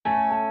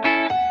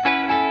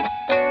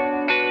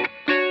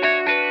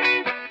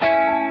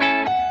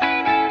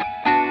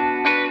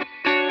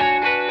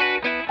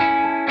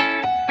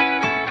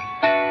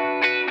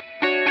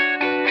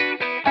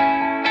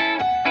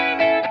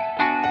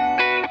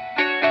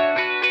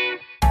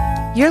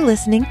You're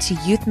listening to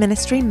Youth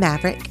Ministry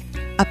Maverick,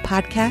 a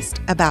podcast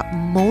about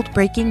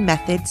mold-breaking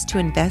methods to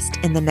invest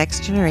in the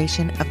next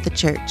generation of the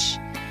church.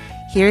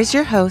 Here's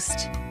your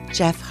host,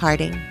 Jeff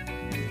Harding.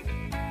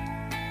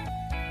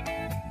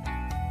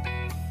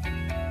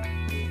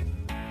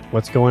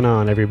 What's going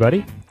on,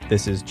 everybody?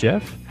 This is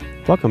Jeff.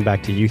 Welcome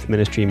back to Youth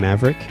Ministry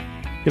Maverick.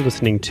 You're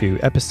listening to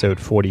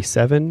episode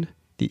 47,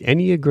 The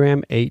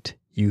Enneagram 8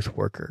 Youth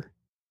Worker.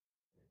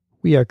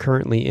 We are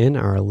currently in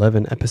our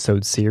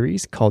 11-episode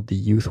series called the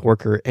Youth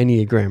Worker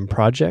Enneagram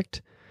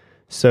Project.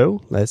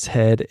 So let's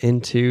head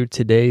into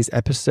today's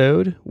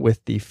episode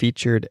with the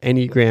featured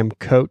Enneagram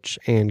coach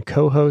and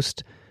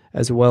co-host,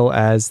 as well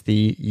as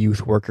the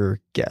Youth Worker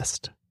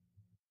guest.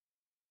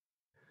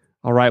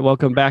 All right,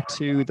 welcome back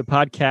to the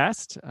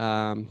podcast.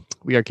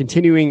 We are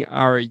continuing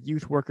our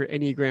Youth Worker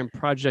Enneagram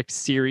Project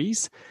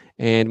series,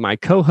 and my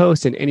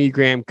co-host and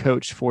Enneagram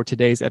coach for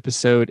today's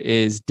episode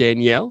is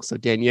Danielle. So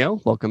Danielle,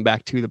 welcome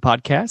back to the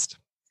podcast.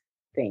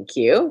 Thank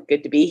you.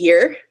 Good to be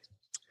here.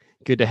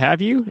 Good to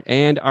have you.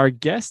 And our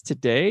guest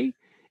today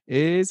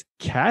is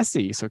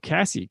Cassie. So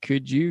Cassie,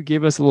 could you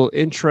give us a little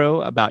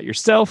intro about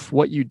yourself,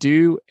 what you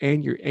do,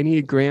 and your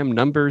Enneagram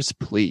numbers,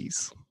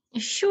 please?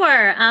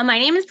 Sure. My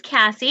name is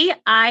Cassie.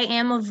 I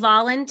am a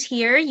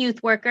volunteer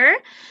youth worker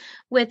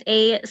with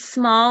a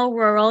small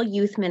rural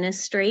youth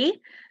ministry,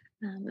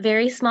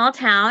 very small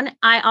town.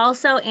 I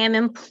also am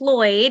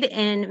employed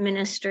in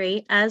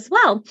ministry as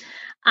well.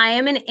 I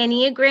am an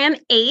Enneagram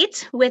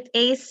 8 with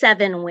a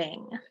 7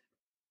 wing.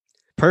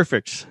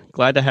 Perfect.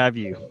 Glad to have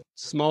you.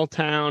 Small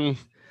town,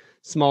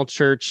 small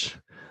church.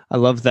 I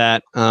love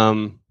that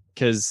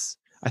because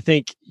I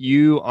think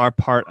you are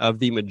part of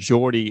the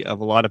majority of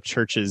a lot of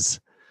churches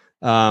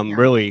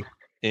really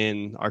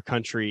in our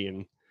country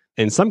and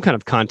in some kind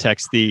of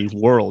context, the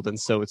world. And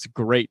so it's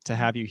great to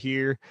have you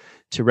here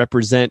to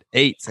represent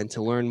 8s and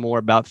to learn more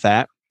about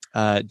that.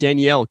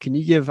 Danielle, can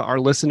you give our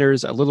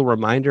listeners a little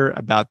reminder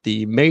about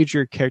the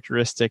major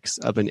characteristics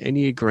of an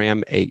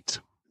Enneagram 8?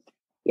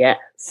 Yeah.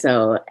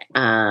 So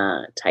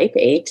type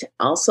 8,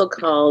 also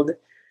called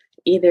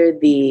either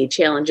the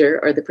challenger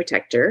or the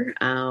protector.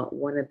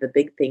 One of the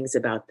big things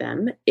about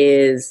them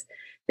is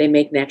they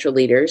make natural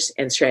leaders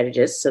and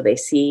strategists. So they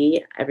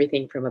see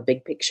everything from a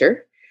big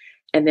picture.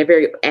 And they're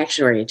very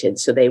action-oriented,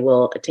 so they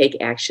will take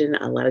action.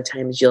 A lot of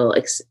times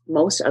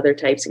most other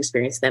types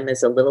experience them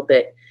as a little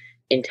bit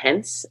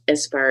intense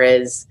as far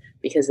as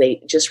because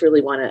they just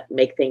really want to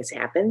make things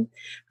happen.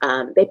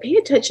 They pay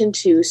attention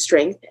to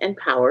strength and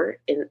power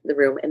in the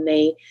room, and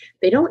they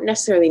don't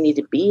necessarily need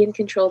to be in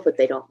control, but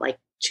they don't like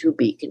to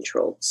be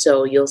controlled.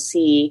 So you'll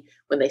see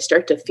when they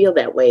start to feel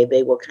that way,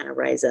 they will kind of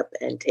rise up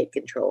and take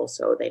control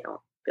so they don't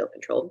feel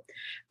controlled.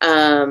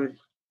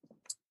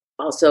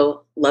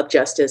 Also love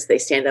justice. They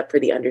stand up for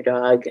the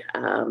underdog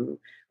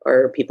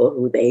or people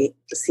who they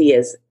see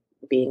as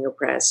being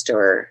oppressed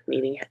or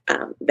needing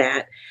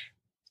that.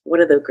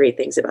 One of the great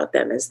things about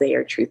them is they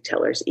are truth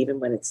tellers, even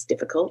when it's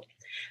difficult.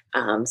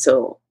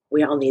 So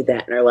we all need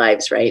that in our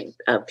lives, right?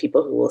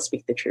 People who will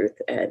speak the truth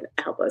and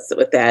help us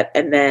with that.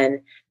 And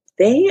then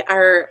they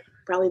are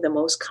probably the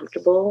most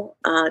comfortable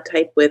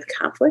type with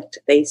conflict.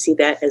 They see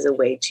that as a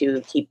way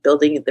to keep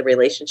building the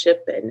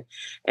relationship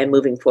and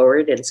moving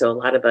forward. And so a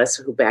lot of us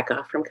who back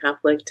off from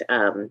conflict,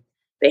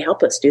 they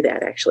help us do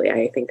that, actually.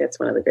 I think that's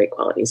one of the great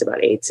qualities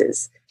about 8s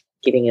is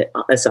getting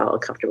us all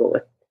comfortable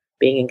with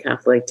being in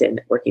conflict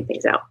and working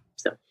things out.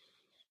 So,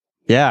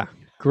 yeah,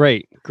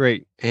 great.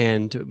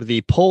 And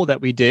the poll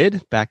that we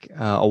did back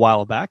a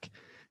while back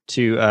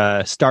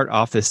to start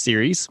off this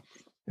series,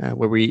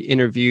 where we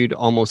interviewed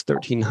almost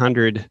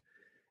 1,300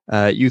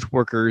 youth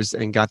workers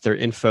and got their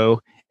info.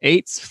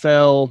 8s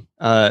fell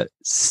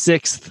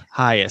 6th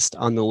highest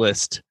on the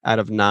list out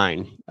of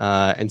 9.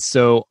 And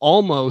so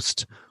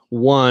almost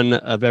 1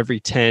 of every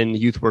 10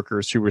 youth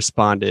workers who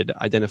responded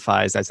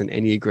identifies as an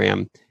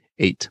Enneagram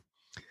 8.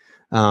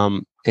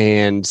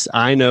 And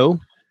I know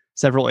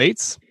several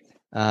 8s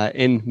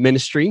in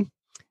ministry,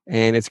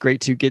 and it's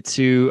great to get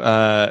to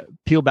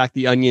peel back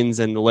the onions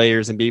and the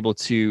layers and be able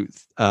to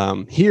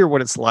hear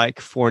what it's like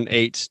for an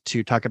 8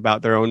 to talk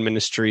about their own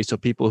ministry. So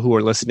people who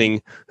are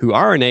listening who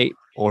are an 8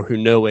 or who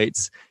know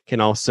 8s can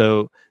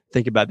also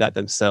think about that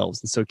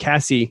themselves. And so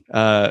Cassie,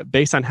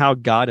 based on how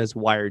God has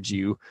wired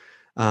you,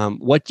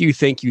 what do you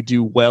think you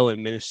do well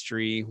in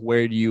ministry?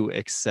 Where do you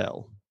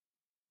excel?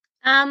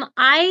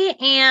 I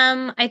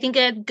am, I think,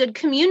 a good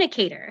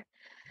communicator.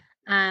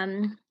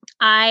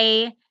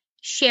 I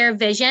share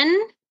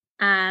vision.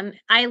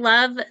 I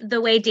love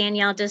the way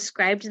Danielle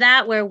described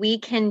that, where we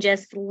can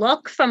just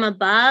look from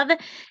above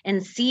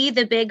and see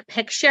the big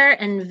picture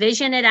and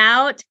vision it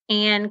out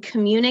and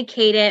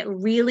communicate it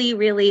really,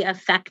 really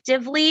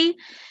effectively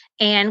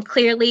and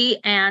clearly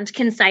and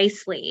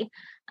concisely.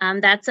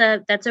 That's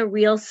a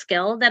real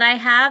skill that I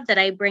have that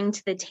I bring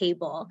to the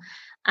table.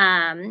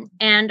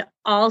 And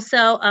also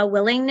a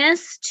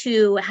willingness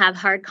to have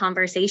hard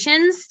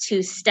conversations,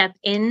 to step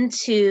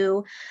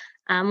into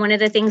one of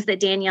the things that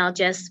Danielle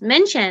just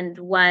mentioned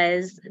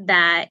was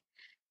that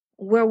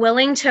we're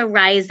willing to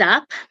rise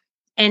up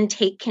and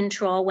take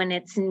control when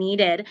it's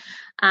needed.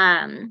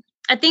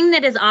 A thing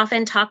that is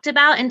often talked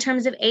about in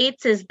terms of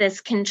eights is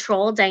this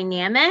control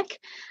dynamic.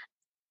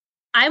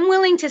 I'm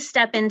willing to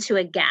step into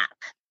a gap.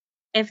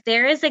 If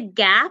there is a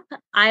gap,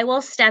 I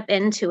will step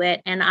into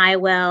it and I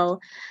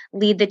will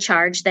lead the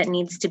charge that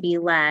needs to be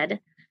led.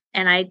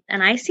 And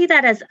I see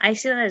that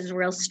as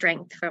real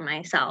strength for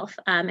myself.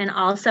 And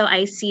also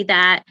I see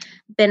that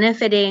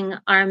benefiting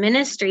our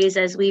ministries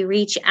as we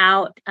reach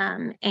out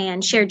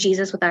and share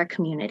Jesus with our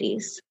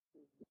communities.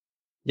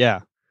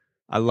 Yeah,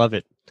 I love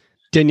it.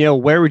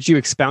 Danielle, where would you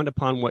expound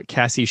upon what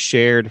Cassie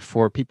shared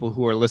for people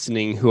who are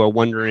listening, who are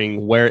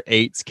wondering where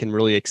eights can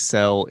really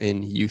excel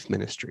in youth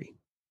ministry?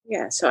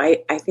 Yeah, so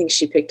I think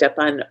she picked up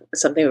on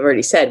something I've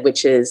already said,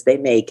 which is they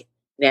make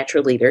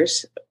natural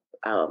leaders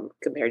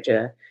compared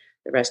to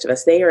the rest of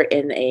us. They are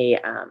in a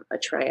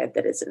triad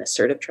that is an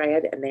assertive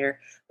triad, and they're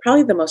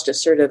probably the most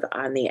assertive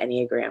on the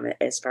Enneagram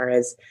as far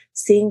as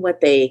seeing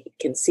what they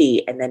can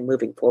see and then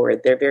moving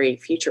forward. They're very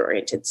future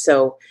oriented.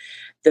 So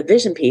the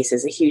vision piece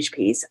is a huge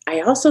piece.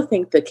 I also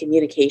think the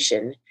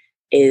communication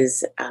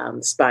is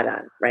spot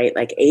on, right?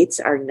 Like eights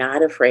are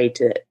not afraid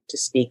to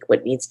speak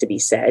what needs to be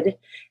said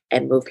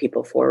and move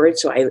people forward.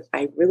 So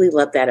I really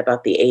love that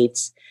about the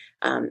eights.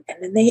 And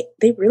then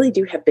they really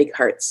do have big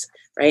hearts,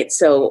 right?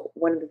 So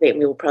one of the things,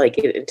 we will probably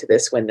get into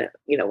this when,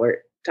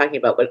 we're talking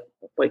about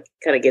what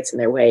kind of gets in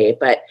their way,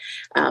 but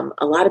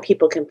a lot of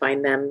people can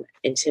find them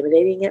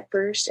intimidating at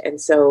first. And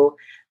so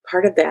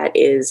part of that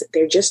is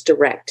they're just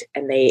direct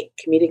and they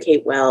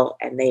communicate well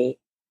and they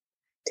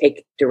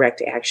take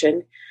direct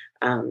action.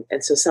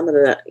 And so some of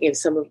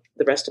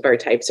the rest of our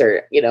types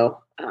are,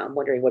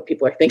 wondering what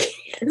people are thinking.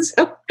 And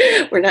so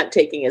we're not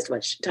taking as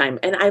much time.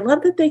 And I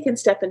love that they can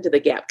step into the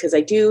gap because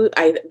I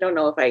don't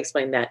know if I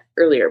explained that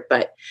earlier,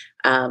 but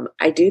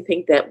I do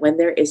think that when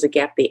there is a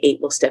gap, the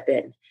eight will step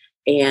in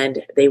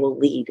and they will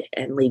lead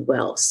and lead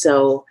well.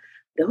 So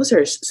those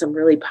are some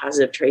really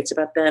positive traits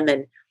about them.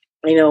 And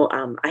I know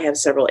I have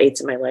several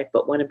eights in my life,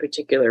 but one in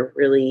particular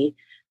really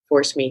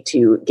forced me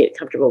to get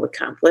comfortable with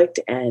conflict.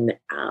 And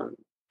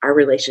our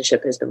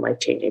relationship has been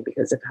life-changing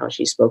because of how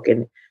she's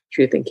spoken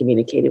truth and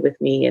communicated with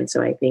me. And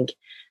so I think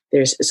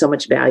there's so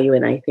much value.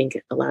 And I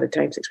think a lot of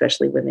times,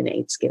 especially women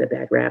eights get a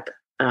bad rap,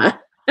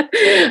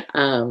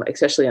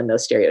 especially on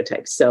those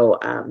stereotypes. So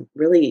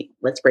really,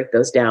 let's break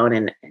those down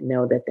and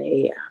know that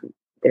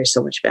there's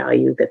so much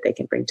value that they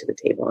can bring to the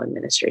table in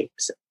ministry.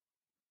 So.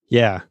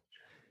 Yeah.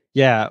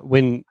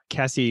 When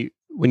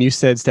you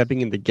said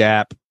stepping in the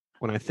gap,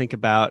 when I think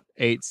about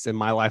eights in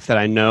my life that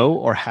I know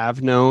or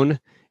have known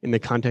in the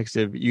context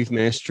of youth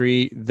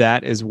ministry,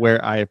 that is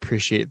where I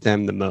appreciate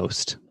them the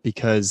most.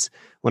 Because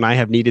when I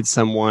have needed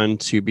someone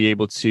to be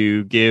able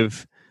to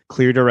give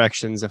clear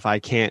directions, if I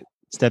can't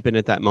step in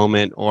at that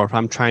moment, or if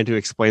I'm trying to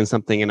explain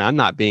something and I'm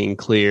not being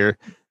clear,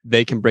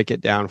 they can break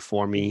it down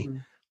for me.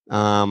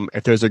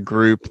 If there's a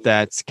group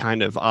that's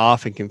kind of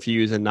off and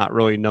confused and not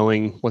really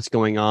knowing what's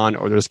going on,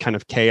 or there's kind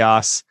of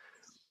chaos,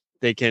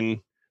 they can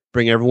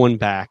bring everyone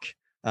back.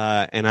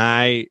 And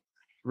I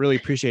really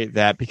appreciate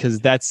that because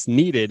that's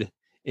needed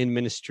in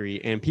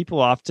ministry. And people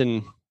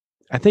often,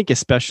 I think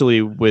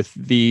especially with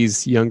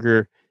these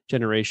younger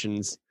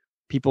generations,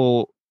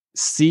 people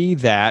see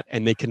that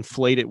and they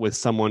conflate it with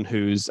someone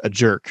who's a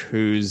jerk,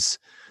 who's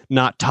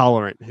not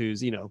tolerant,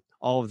 who's,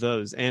 all of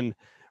those. And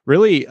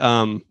really,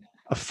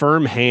 a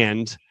firm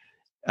hand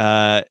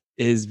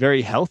is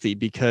very healthy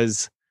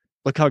because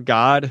look how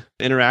God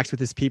interacts with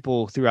his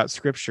people throughout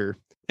Scripture.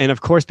 And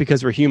of course,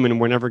 because we're human,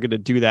 we're never going to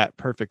do that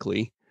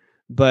perfectly.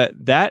 But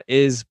that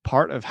is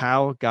part of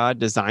how God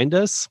designed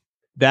us.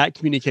 That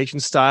communication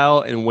style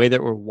and way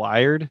that we're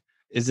wired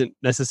isn't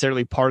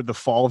necessarily part of the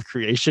fall of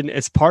creation.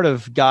 It's part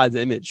of God's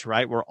image,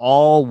 right? We're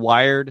all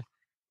wired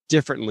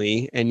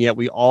differently, and yet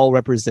we all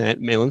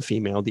represent, male and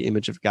female, the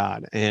image of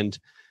God. And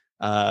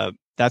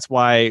that's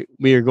why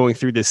we are going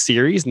through this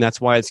series, and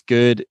that's why it's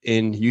good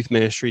in youth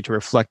ministry to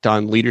reflect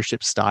on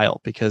leadership style,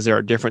 because there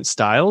are different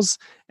styles,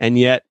 and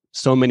yet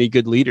so many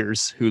good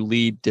leaders who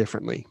lead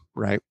differently,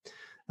 right?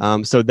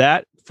 So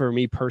that, for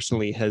me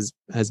personally, has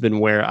been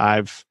where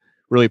I've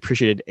really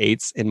appreciated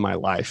eights in my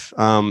life.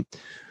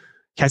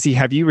 Cassie,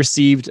 have you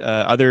received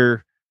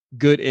other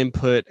good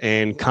input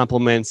and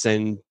compliments,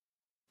 and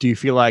do you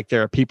feel like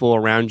there are people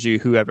around you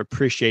who have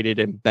appreciated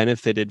and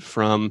benefited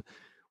from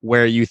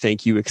where you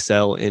think you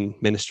excel in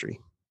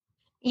ministry?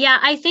 Yeah,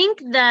 I think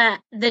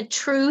the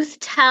truth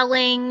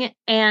telling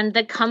and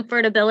the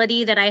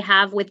comfortability that I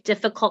have with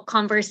difficult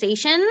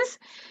conversations,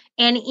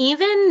 and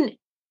even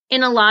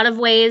in a lot of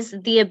ways,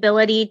 the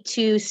ability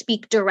to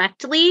speak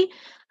directly,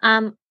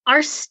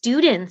 our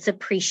students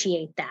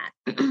appreciate that,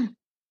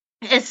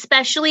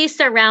 especially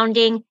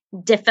surrounding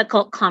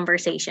difficult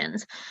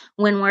conversations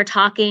when we're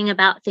talking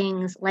about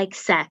things like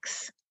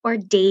sex or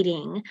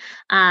dating,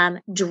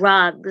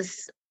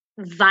 drugs,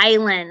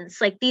 violence,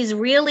 like these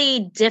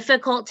really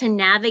difficult to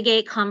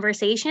navigate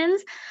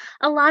conversations.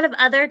 A lot of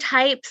other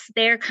types,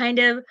 they're kind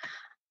of,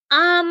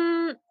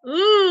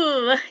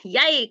 ooh,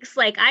 yikes.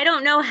 Like, I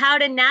don't know how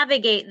to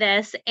navigate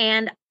this.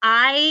 And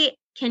I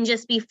can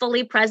just be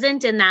fully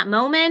present in that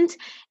moment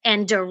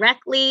and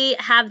directly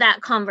have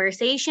that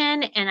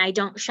conversation, and I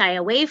don't shy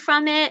away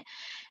from it.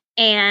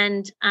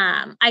 And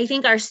I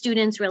think our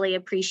students really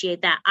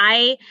appreciate that.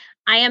 I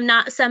am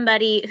not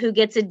somebody who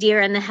gets a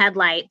deer in the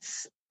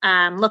headlights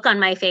look on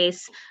my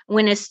face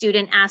when a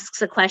student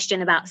asks a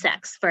question about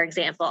sex, for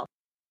example.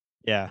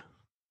 Yeah.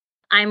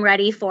 I'm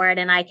ready for it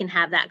and I can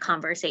have that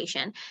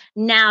conversation.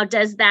 Now,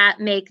 does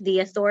that make the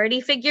authority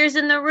figures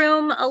in the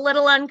room a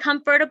little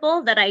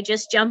uncomfortable that I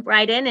just jump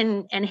right in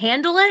and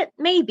handle it?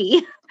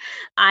 Maybe.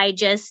 I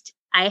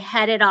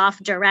head it off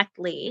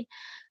directly.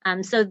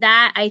 So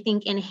that, I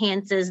think,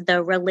 enhances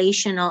the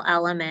relational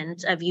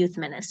element of youth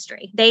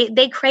ministry.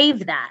 They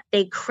crave that.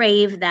 They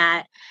crave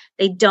that.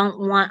 They don't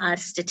want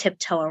us to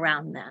tiptoe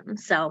around them.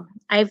 So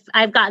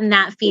I've gotten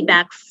that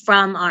feedback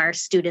from our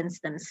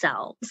students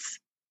themselves.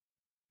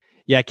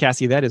 Yeah,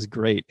 Cassie, that is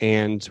great.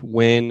 And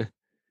when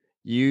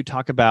you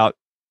talk about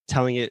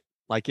telling it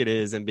like it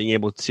is and being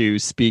able to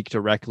speak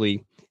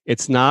directly,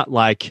 it's not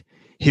like,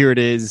 here it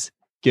is,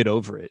 get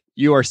over it.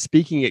 You are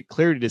speaking it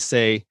clearly to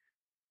say,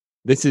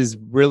 this is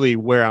really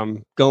where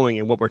I'm going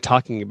and what we're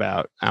talking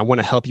about. I want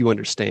to help you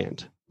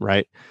understand,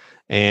 right?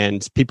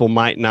 And people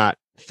might not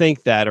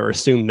think that or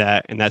assume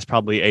that, and that's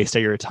probably a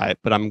stereotype,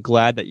 but I'm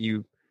glad that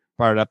you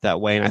brought it up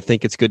that way. And I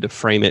think it's good to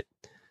frame it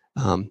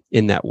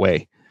in that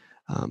way.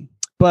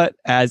 But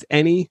as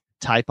any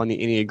type on the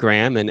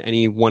Enneagram and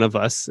any one of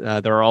us,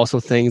 there are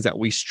also things that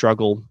we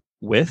struggle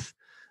with.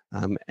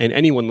 And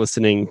anyone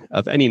listening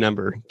of any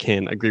number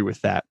can agree with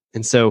that.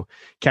 And so,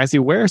 Cassie,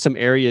 where are some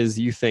areas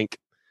you think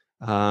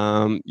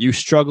you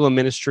struggle in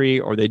ministry,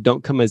 or they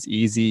don't come as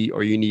easy,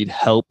 or you need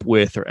help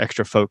with or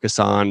extra focus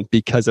on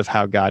because of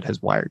how God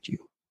has wired you?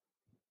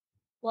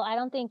 Well, I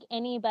don't think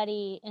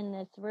anybody in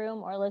this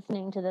room or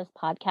listening to this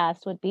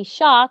podcast would be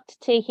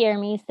shocked to hear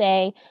me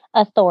say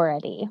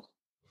authority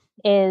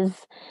is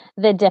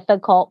the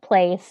difficult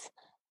place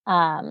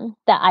that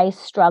I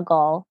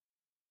struggle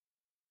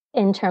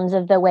in terms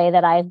of the way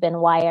that I've been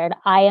wired.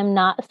 I am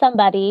not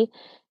somebody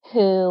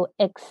who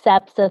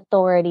accepts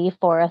authority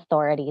for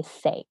authority's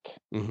sake.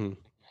 Mm-hmm.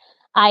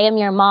 I am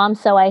your mom,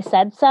 so I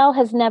said so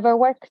has never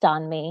worked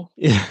on me.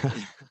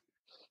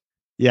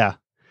 Yeah.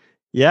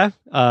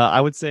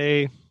 I would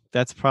say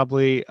that's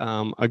probably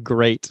a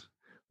great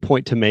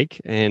point to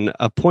make and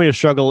a point of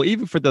struggle,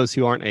 even for those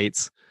who aren't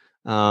eights.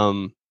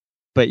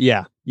 But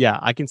yeah,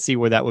 I can see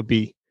where that would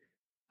be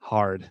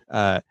hard.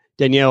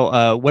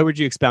 Danielle, where would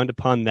you expound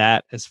upon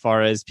that as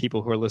far as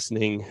people who are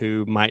listening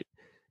who might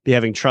be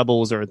having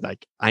troubles or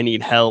like, I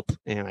need help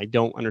and I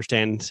don't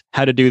understand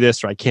how to do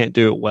this, or I can't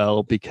do it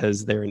well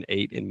because they're an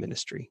 8 in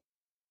ministry?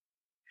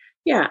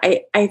 Yeah,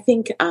 I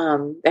think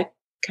that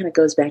kind of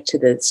goes back to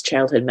this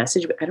childhood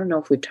message. I don't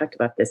know if we've talked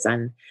about this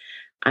on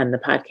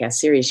the podcast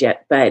series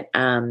yet, but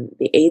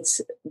the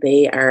 8s,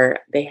 they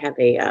have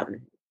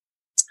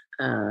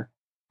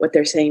what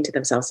they're saying to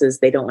themselves is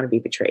they don't want to be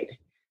betrayed.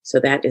 So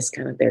that is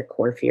kind of their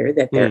core fear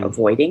that they're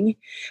avoiding.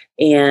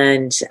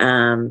 And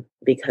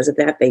because of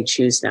that, they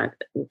choose not.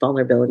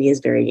 Vulnerability is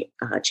very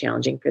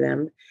challenging for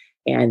them.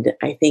 And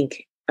I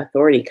think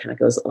authority kind of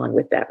goes along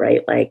with that,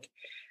 right? Like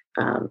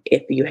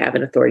if you have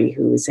an authority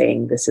who is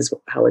saying this is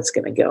how it's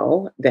going to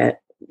go, that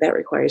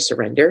requires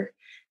surrender.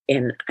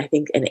 And I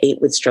think an 8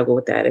 would struggle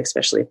with that,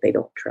 especially if they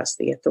don't trust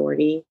the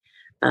authority.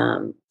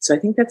 So I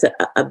think that's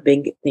a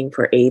big thing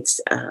for 8s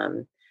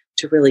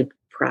to really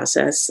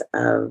process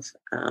of,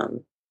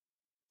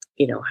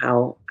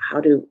 how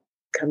to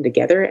come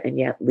together and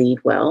yet lead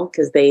well,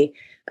 because they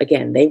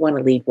want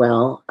to lead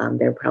well.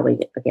 They're probably,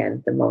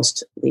 again, the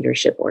most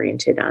leadership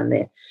oriented on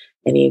the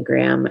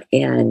Enneagram,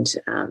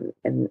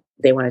 and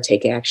they want to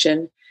take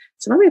action.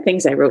 Some other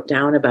things I wrote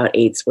down about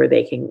 8s where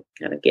they can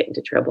kind of get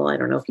into trouble. I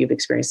don't know if you've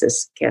experienced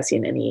this, Cassie,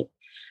 in any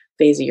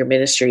phase of your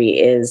ministry,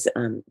 is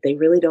they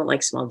really don't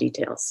like small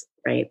details,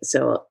 right?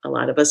 So a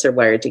lot of us are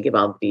wired to give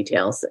all the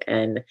details,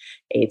 and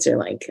 8s are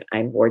like,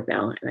 I'm bored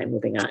now and I'm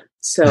moving on.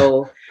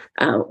 So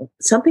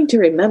something to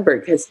remember,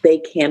 because they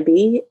can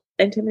be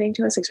intimidating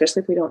to us,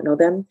 especially if we don't know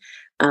them.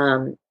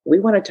 We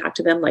want to talk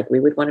to them like we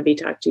would want to be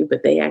talked to,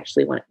 but they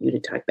actually want you to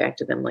talk back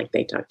to them like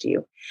they talk to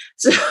you.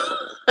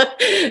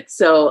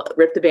 So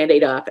rip the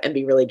Band-Aid off and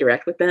be really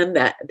direct with them.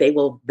 That they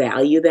will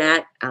value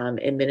that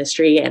in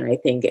ministry. And I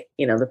think,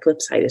 the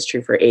flip side is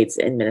true for 8s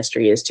in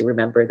ministry, is to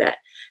remember that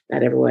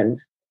not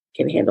everyone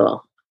can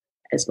handle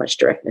as much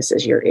directness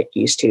as you're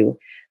used to.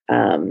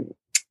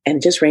 And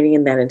just reining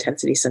in that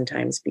intensity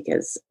sometimes,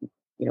 because,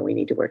 we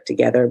need to work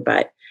together.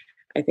 But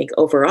I think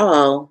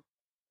overall,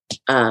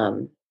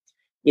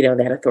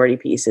 that authority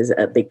piece is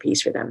a big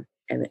piece for them,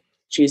 and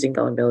choosing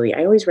vulnerability.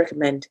 I always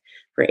recommend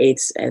for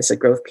 8s as a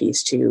growth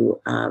piece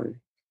to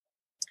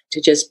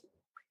just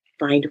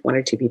find 1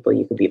 or 2 people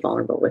you can be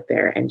vulnerable with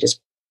there and just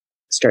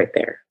start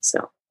there.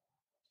 So.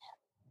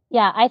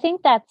 Yeah, I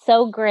think that's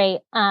so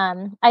great.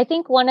 I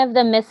think one of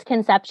the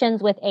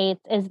misconceptions with 8s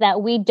is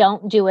that we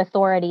don't do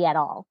authority at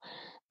all,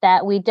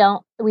 that we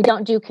don't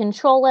do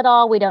control at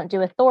all, we don't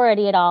do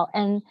authority at all.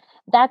 And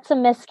that's a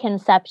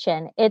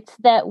misconception. It's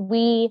that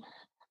we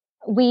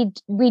we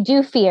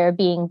do fear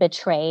being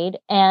betrayed,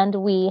 and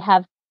we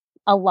have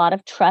a lot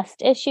of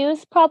trust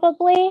issues.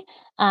 Probably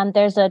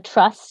there's a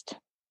trust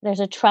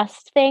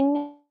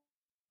thing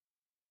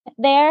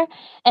there,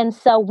 and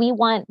so we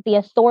want the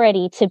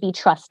authority to be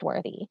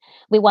trustworthy.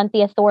 We want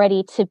the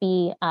authority to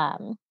be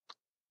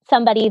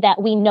somebody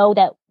that we know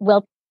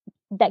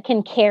that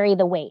can carry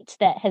the weight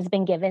that has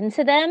been given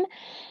to them.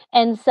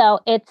 And so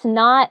it's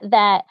not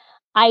that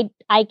I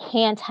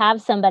can't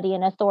have somebody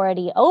in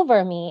authority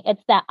over me.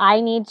 It's that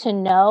I need to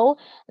know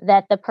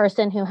that the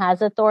person who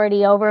has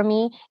authority over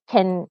me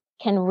can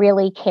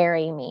really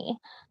carry me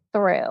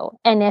through.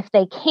 And if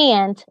they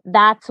can't,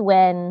 that's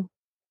when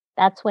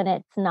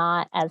it's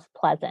not as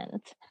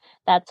pleasant.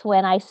 That's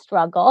when I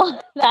struggle.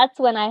 That's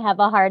when I have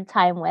a hard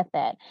time with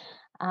it.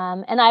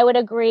 And I would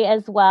agree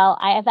as well.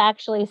 I have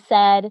actually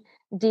said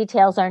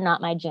details are not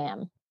my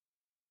jam.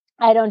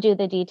 I don't do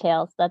the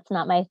details. That's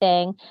not my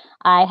thing.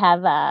 I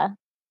have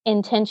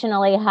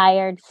intentionally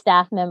hired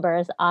staff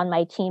members on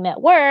my team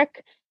at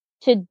work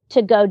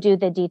to go do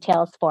the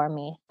details for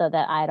me so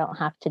that I don't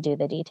have to do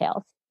the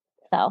details.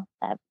 So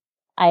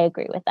I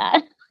agree with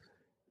that.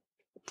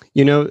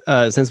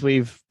 Since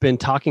we've been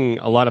talking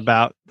a lot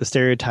about the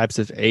stereotypes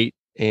of 8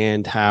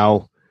 and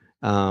how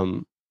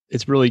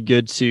it's really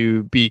good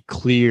to be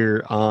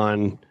clear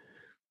on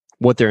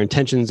what their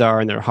intentions are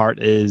and their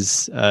heart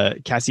is.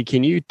 Cassie,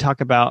 can you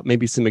talk about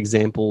maybe some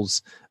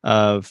examples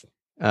of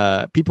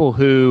people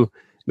who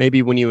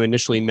maybe when you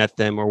initially met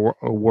them or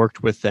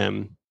worked with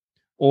them,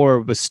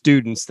 or with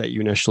students that you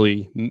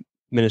initially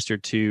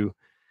ministered to,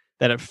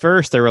 that at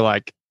first they were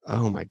like,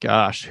 oh my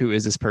gosh, who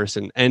is this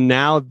person? And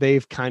now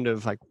they've kind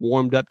of like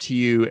warmed up to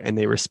you and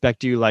they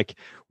respect you. Like,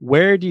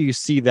 where do you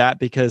see that?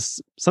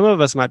 Because some of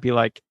us might be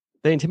like,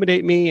 they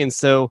intimidate me, and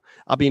so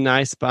I'll be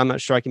nice, but I'm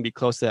not sure I can be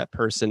close to that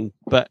person.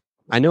 But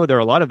I know there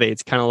are a lot of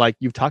 8s, kind of like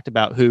you've talked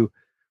about, who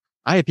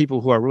I have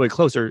people who are really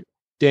close. Or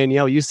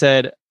Danielle, you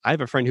said, I have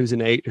a friend who's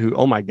an 8 who,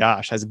 oh my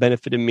gosh, has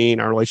benefited me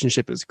and our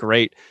relationship is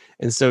great.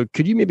 And so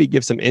could you maybe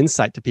give some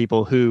insight to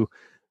people who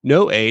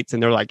know 8s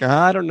and they're like,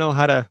 I don't know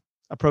how to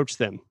approach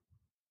them?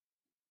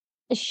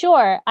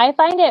 Sure. I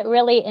find it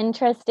really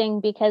interesting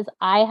because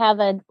I have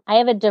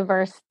a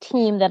diverse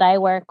team that I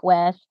work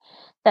with,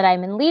 that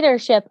I'm in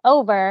leadership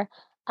over.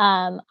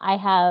 I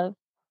have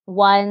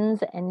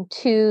 1s and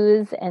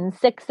 2s and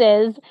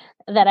 6s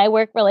that I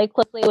work really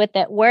closely with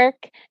at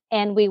work,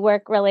 and we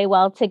work really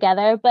well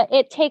together. But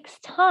it takes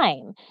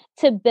time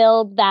to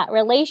build that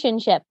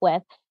relationship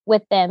with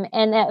them.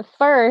 And at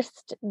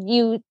first,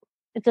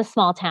 it's a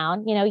small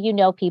town, you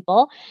know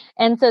people.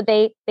 And so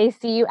they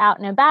see you out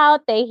and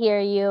about, they hear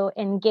you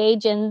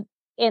engage in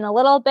a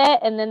little bit,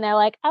 and then they're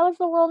like, I was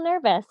a little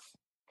nervous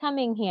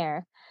coming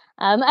here.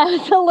 I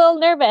was a little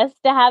nervous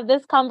to have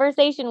this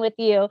conversation with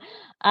you.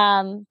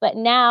 But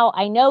now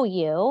I know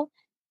you,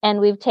 and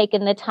we've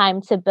taken the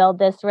time to build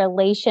this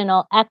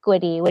relational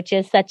equity, which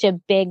is such a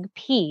big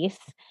piece.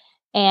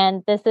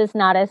 And this is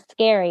not as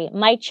scary.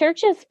 My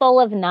church is full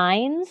of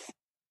 9s.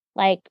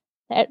 Like,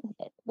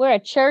 we're a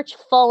church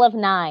full of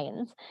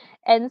 9s.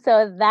 And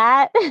so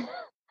that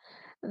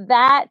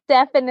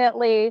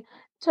definitely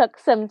took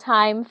some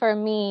time for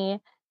me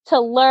to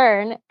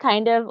learn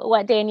kind of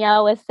what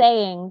Danielle was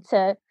saying,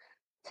 to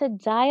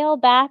dial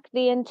back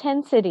the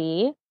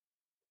intensity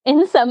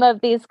in some of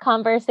these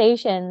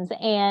conversations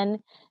and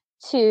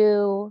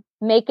to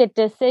make a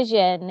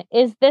decision.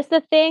 Is this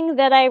a thing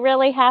that I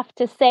really have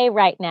to say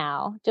right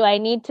now? Do I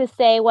need to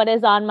say what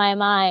is on my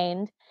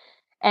mind?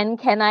 And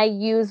can I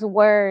use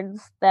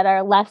words that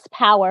are less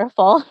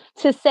powerful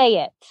to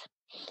say it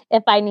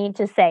if I need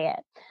to say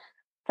it?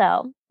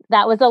 So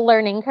that was a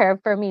learning curve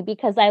for me,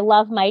 because I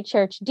love my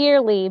church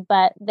dearly,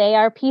 but they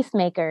are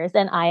peacemakers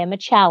and I am a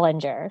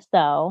challenger.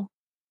 So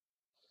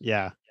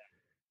yeah,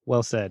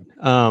 well said.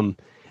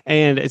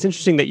 And it's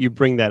interesting that you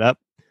bring that up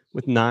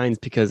with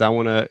 9s, because I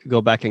want to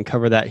go back and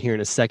cover that here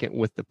in a second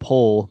with the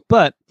poll.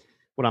 But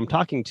what I'm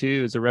talking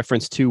to is a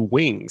reference to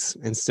wings.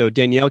 And so,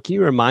 Danielle, can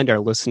you remind our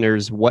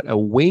listeners what a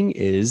wing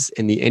is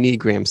in the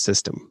Enneagram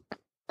system?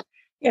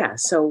 Yeah,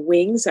 so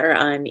wings are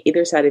on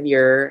either side of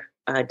your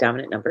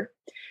dominant number.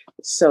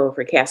 So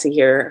for Cassie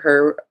here,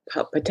 her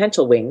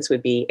potential wings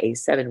would be a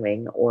 7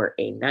 wing or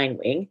a 9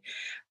 wing.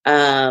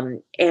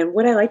 And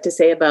what I like to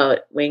say about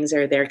wings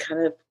are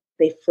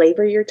they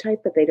flavor your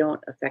type, but they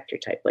don't affect your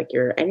type. Like,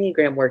 your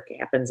Enneagram work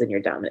happens in your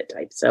dominant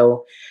type.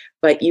 So,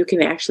 but you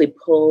can actually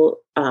pull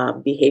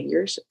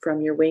behaviors from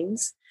your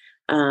wings.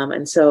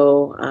 And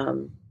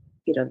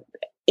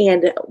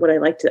what I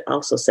like to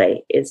also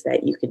say is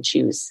that you can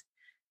choose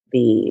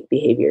the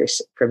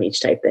behaviors from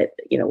each type that,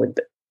 would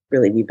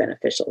really be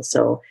beneficial.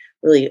 So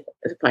really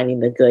finding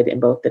the good in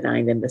both the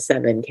 9 and the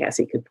 7,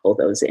 Cassie could pull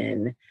those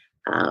in.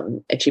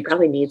 And she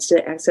probably needs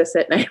to access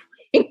that 9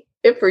 wing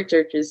if her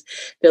church is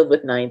filled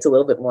with 9s a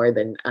little bit more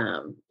than,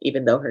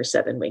 even though her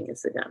 7 wing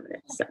is the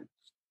dominant. So.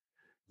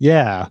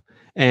 Yeah.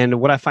 And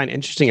what I find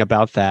interesting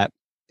about that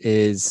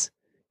is,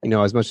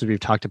 as much as we've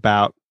talked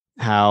about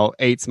how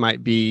 8s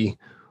might be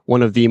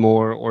one of the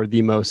more or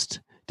the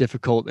most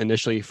difficult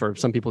initially for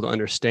some people to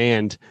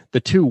understand.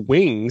 The two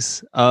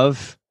wings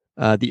of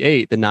the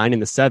 8, the 9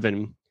 and the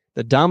 7,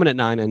 the dominant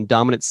 9 and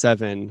dominant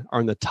 7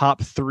 are in the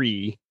top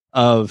 3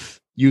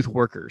 of youth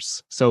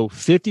workers. So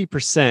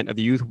 50% of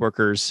the youth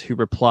workers who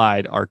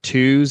replied are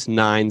 2s,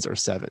 9s, or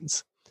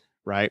 7s,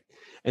 right?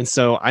 And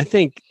so I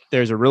think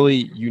there's a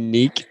really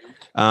unique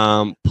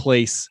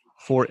place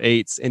for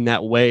 8s in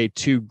that way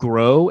to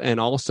grow and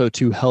also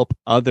to help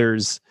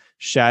others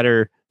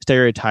shatter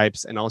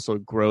stereotypes and also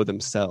grow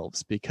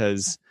themselves.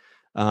 Because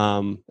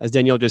as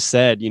Danielle just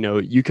said,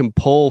 you can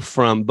pull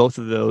from both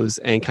of those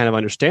and kind of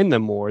understand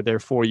them more.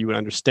 Therefore, you would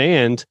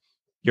understand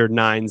your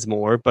 9s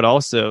more, but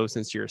also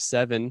since you're a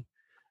 7,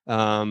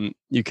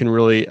 you can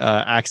really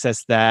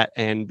access that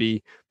and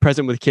be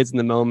present with kids in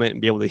the moment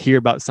and be able to hear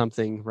about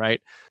something,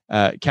 right?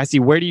 Cassie,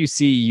 where do you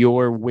see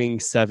your wing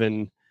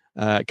 7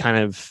 kind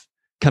of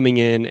coming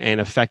in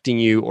and affecting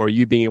you, or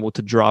you being able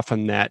to draw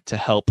from that to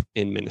help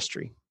in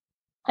ministry?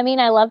 I mean,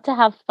 I love to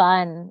have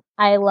fun.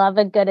 I love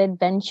a good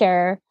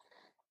adventure.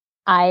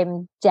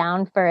 I'm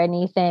down for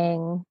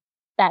anything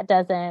that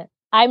doesn't,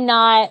 I'm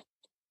not,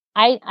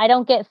 I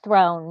don't get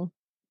thrown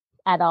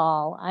at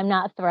all. I'm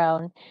not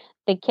thrown.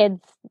 The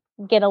kids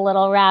get a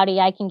little rowdy.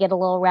 I can get a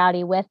little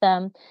rowdy with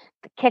them.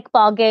 The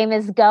kickball game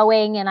is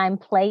going and I'm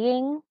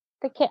playing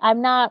the kid.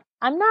 I'm not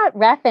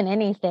reffing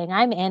anything.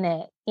 I'm in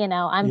it.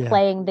 I'm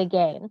playing the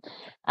game.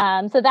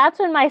 So that's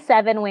when my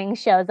 7 wing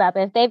shows up.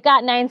 If they've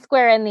got 9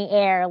 square in the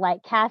air,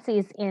 like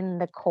Cassie's in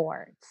the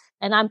courts.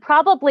 And I'm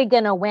probably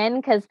going to win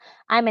because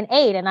I'm an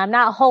 8 and I'm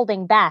not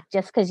holding back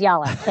just because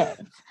y'all are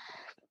kids.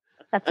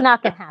 That's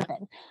not going to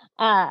happen.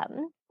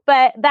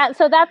 But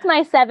that's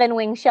my 7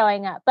 wing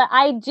showing up. But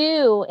I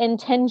do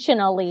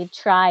intentionally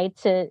try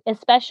to,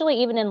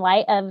 especially even in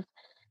light of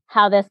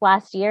how this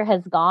last year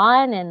has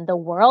gone and the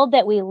world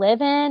that we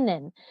live in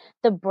and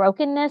the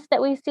brokenness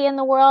that we see in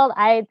the world,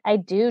 I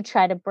do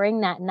try to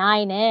bring that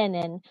 9 in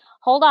and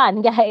hold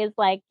on, guys,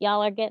 like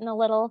y'all are getting a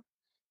little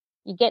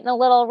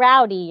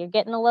rowdy, you're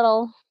getting a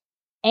little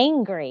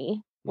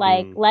angry.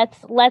 Like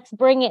let's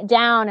bring it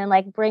down and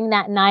like bring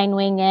that 9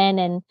 wing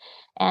in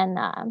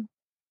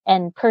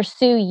and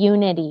pursue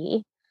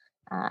unity.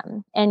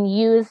 And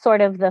use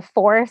sort of the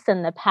force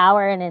and the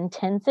power and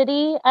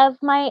intensity of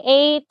my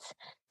 8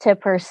 to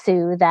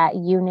pursue that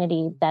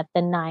unity that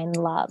the 9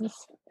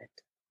 loves.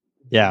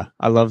 Yeah,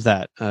 I love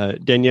that.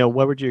 Danielle,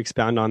 what would you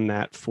expound on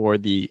that for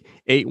the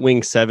 8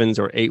 wing 7s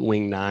or 8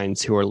 wing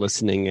 9s who are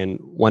listening and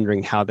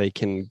wondering how they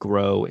can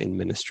grow in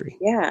ministry?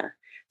 Yeah.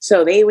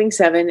 So the 8 wing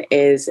 7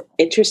 is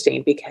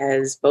interesting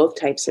because both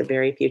types are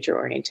very future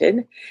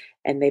oriented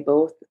and they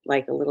both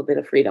like a little bit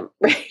of freedom,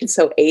 right?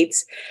 So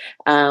 8s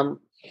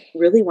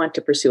really want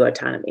to pursue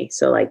autonomy.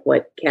 So like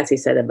what Cassie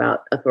said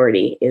about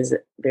authority is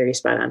very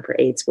spot on for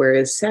 8s,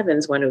 whereas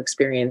 7s want to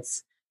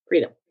experience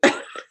freedom.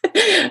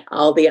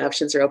 All the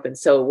options are open.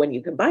 So when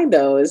you combine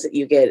those,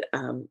 you get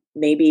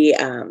maybe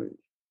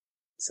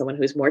someone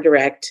who's more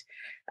direct,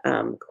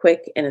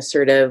 quick and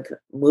assertive,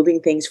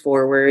 moving things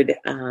forward.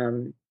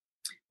 When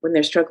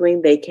they're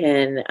struggling, they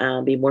can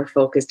be more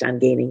focused on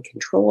gaining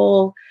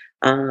control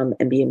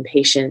and be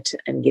impatient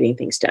and getting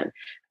things done.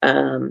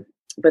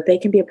 But they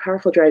can be a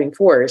powerful driving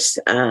force,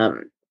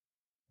 and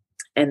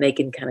they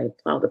can kind of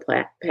plow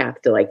the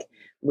path to like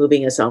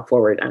moving us all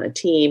forward on a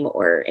team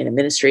or in a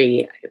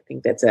ministry. I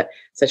think that's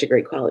such a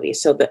great quality.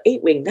 So the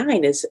 8 wing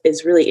 9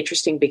 is really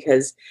interesting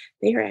because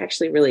they are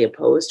actually really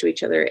opposed to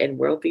each other in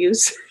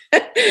worldviews,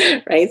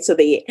 right? So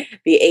the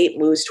 8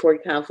 moves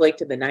toward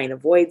conflict and the 9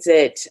 avoids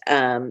it.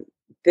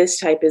 This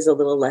type is a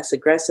little less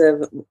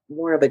aggressive,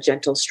 more of a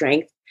gentle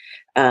strength.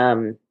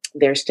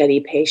 They're steady,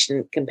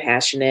 patient,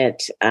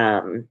 compassionate,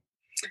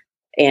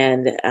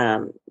 and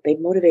they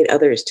motivate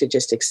others to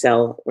just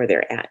excel where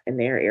they're at in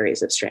their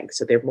areas of strength.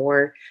 So they're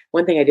more,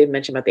 one thing I did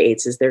mention about the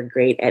 8s is they're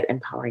great at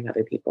empowering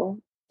other people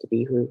to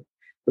be who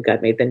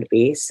God made them to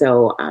be.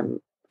 So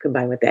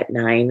combined with that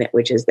 9,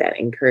 which is that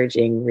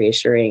encouraging,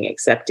 reassuring,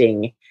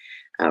 accepting,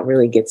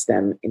 really gets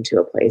them into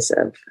a place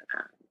of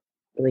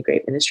really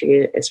great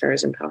ministry as far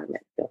as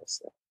empowerment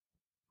goes. So.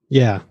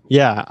 Yeah,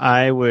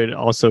 I would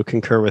also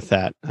concur with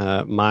that.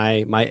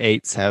 My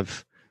 8s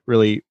have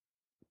really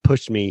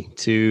pushed me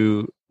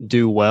to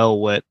do well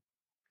what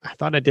I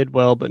thought I did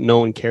well, but no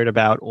one cared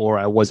about, or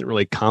I wasn't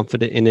really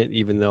confident in it,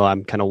 even though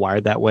I'm kind of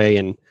wired that way.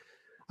 And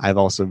I've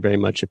also very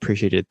much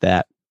appreciated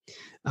that.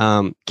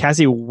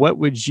 Cassie, what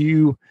would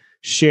you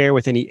share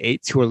with any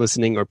 8s who are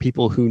listening or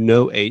people who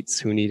know 8s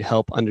who need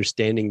help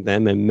understanding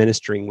them and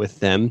ministering with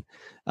them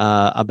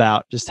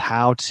about just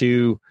how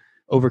to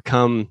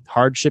overcome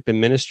hardship in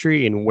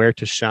ministry and where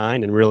to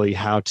shine and really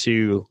how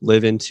to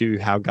live into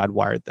how God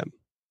wired them?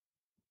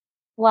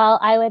 Well,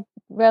 I would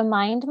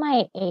remind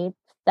my 8s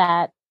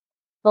that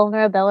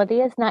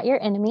vulnerability is not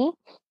your enemy.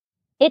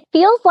 It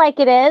feels like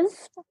it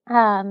is,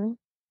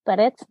 but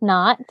it's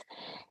not.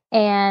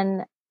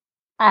 And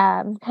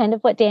kind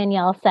of what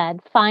Danielle said,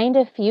 find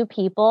a few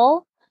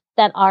people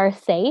that are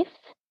safe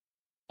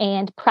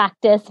and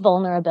practice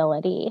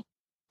vulnerability.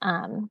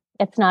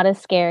 It's not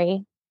as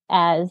scary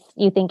as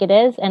you think it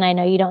is. And I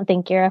know you don't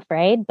think you're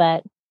afraid,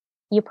 but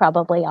you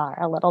probably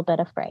are a little bit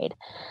afraid.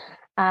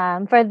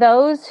 For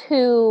those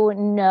who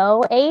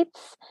know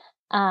eights,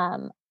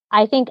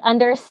 I think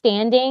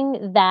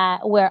understanding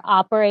that we're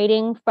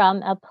operating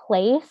from a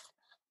place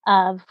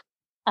of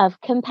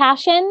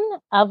compassion,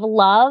 of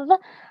love,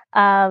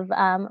 of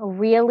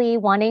really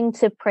wanting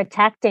to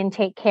protect and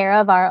take care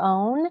of our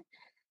own,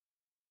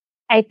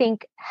 I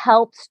think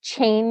helps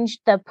change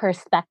the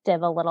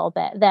perspective a little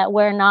bit, that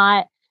we're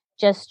not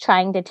just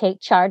trying to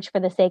take charge for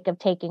the sake of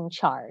taking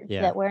charge,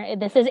 that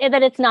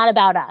it's not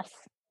about us.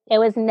 It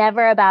was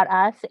never about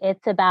us.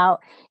 It's about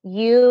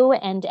you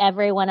and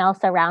everyone else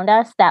around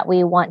us that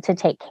we want to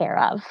take care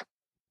of.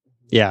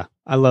 Yeah,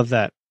 I love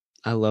that.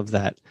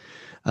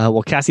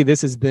 Well, Cassie,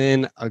 this has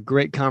been a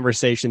great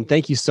conversation.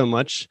 Thank you so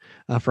much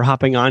for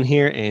hopping on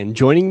here and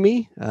joining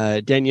me.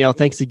 Danielle,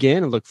 thanks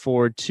again. I look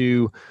forward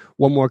to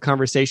one more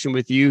conversation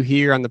with you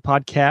here on the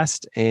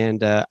podcast.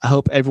 And I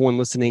hope everyone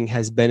listening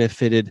has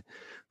benefited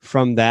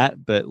from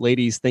that. But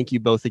ladies, thank you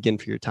both again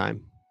for your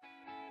time.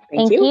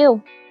 Thank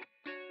you.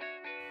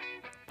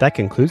 That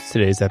concludes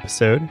today's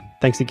episode.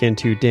 Thanks again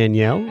to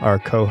Danielle, our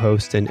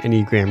co-host and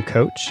Enneagram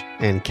coach,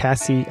 and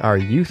Cassie, our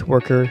youth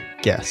worker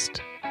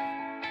guest.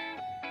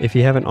 If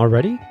you haven't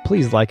already,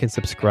 please like and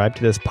subscribe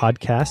to this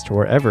podcast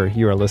wherever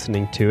you are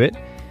listening to it.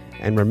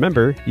 And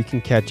remember, you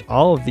can catch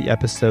all of the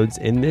episodes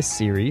in this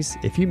series,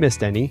 if you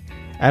missed any,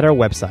 at our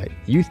website,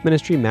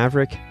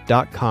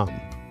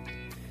 youthministrymaverick.com.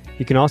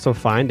 You can also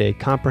find a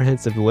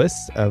comprehensive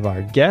list of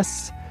our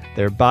guests,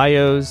 their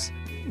bios,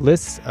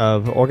 lists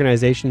of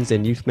organizations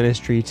in youth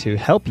ministry to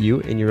help you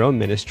in your own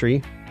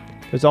ministry.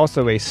 There's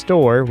also a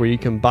store where you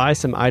can buy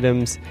some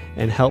items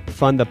and help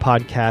fund the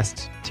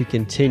podcast to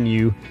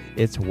continue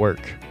its work.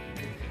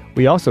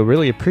 We also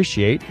really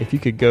appreciate if you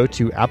could go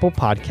to Apple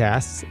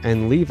Podcasts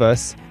and leave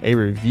us a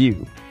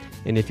review.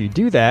 And if you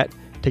do that,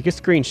 take a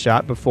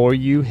screenshot before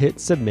you hit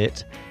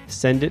submit,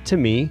 send it to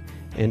me,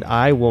 and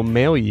I will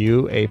mail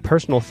you a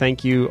personal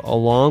thank you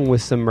along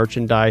with some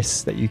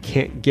merchandise that you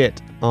can't get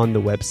on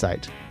the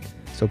website.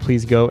 So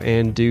please go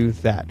and do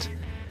that.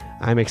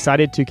 I'm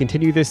excited to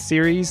continue this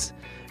series.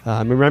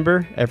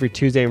 Remember, every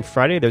Tuesday and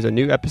Friday, there's a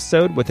new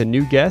episode with a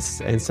new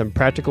guest and some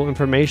practical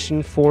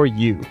information for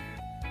you.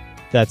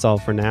 That's all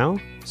for now.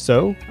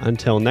 So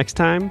until next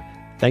time,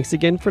 thanks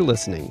again for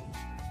listening.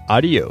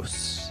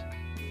 Adios.